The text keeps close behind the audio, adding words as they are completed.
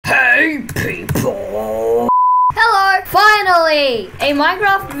Hey people! Hello! Finally! A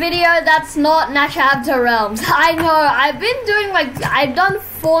Minecraft video that's not Natchabta Realms. I know, I've been doing I've done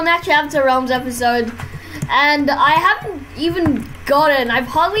 4 Natchabta Realms episodes and I haven't even I've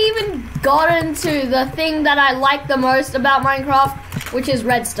hardly even gotten to the thing that I like the most about Minecraft, which is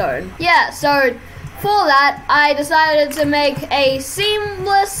redstone. Yeah, so for that, I decided to make a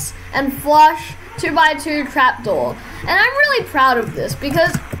seamless and flush 2x2 trapdoor. And I'm really proud of this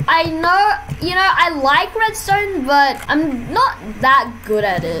because I know, I like redstone, but I'm not that good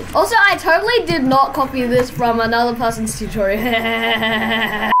at it. Also, I totally did not copy this from another person's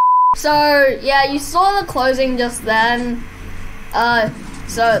tutorial. So, yeah, you saw the closing just then.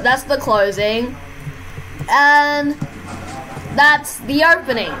 So that's the closing. And that's the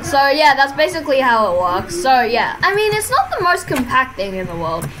opening. So yeah, that's basically how it works. So yeah, I mean, it's not the most compact thing in the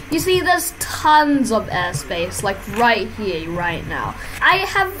world. You see, there's tons of airspace, like right here, right now. I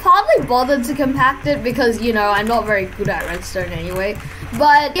have hardly bothered to compact it because, I'm not very good at redstone anyway.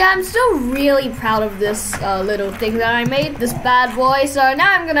 But yeah, I'm still really proud of this little thing that I made, this bad boy. So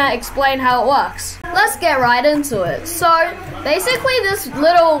now I'm gonna explain how it works. Let's get right into it. So basically this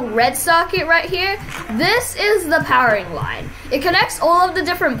little red circuit right here, this is the powering line. It connects all of the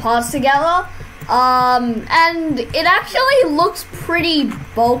different parts together, and it actually looks pretty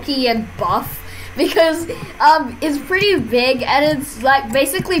bulky and buff because it's pretty big and it's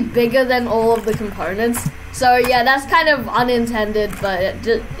basically bigger than all of the components. So yeah, that's kind of unintended, but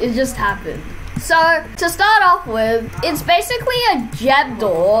it just happened. So to start off with, it's basically a jet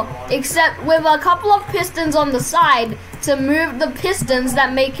door, except with a couple of pistons on the side to move the pistons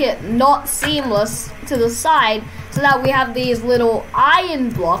that make it not seamless to the side, so that we have these little iron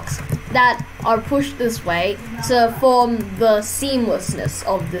blocks that are pushed this way to form the seamlessness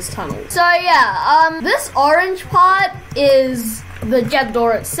of this tunnel. So yeah, this orange part is the jet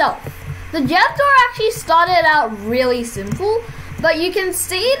door itself. The jet door actually started out really simple, but you can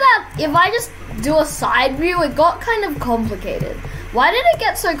see that if I just do a side view, it got kind of complicated. Why did it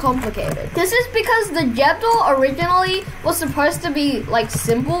get so complicated? This is because the jet door originally was supposed to be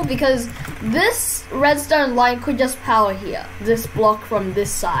simple, because this redstone line could just power here, this block from this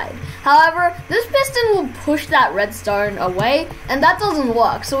side. However, this piston will push that redstone away, and that doesn't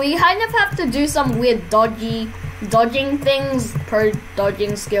work. So we kind of have to do some weird dodging things, pro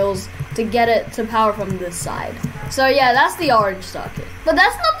dodging skills, to get it to power from this side. So yeah, that's the orange circuit. But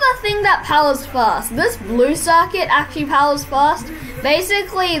that's not the thing that powers first. This blue circuit actually powers first.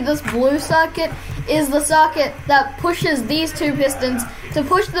 Basically, this blue circuit is the circuit that pushes these 2 pistons to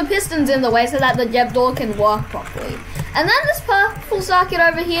push the pistons in the way so that the jet door can work properly. And then this purple circuit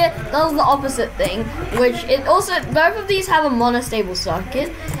over here does the opposite thing, which it also, both of these have a monostable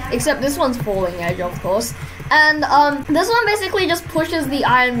circuit, except this one's falling edge, of course. And this one basically just pushes the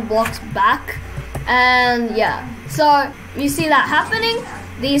iron blocks back, and yeah. So you see that happening,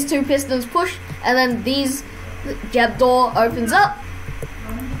 these 2 pistons push, and then the jet door opens up.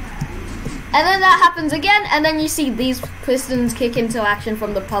 And then that happens again, and then you see these pistons kick into action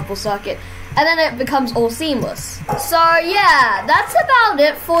from the purple circuit, and then it becomes all seamless. So yeah, that's about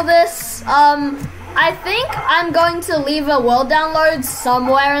it for this. I think I'm going to leave a world download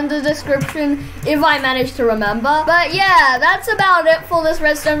somewhere in the description if I manage to remember. But yeah, that's about it for this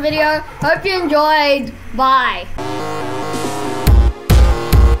redstone video. Hope you enjoyed. Bye.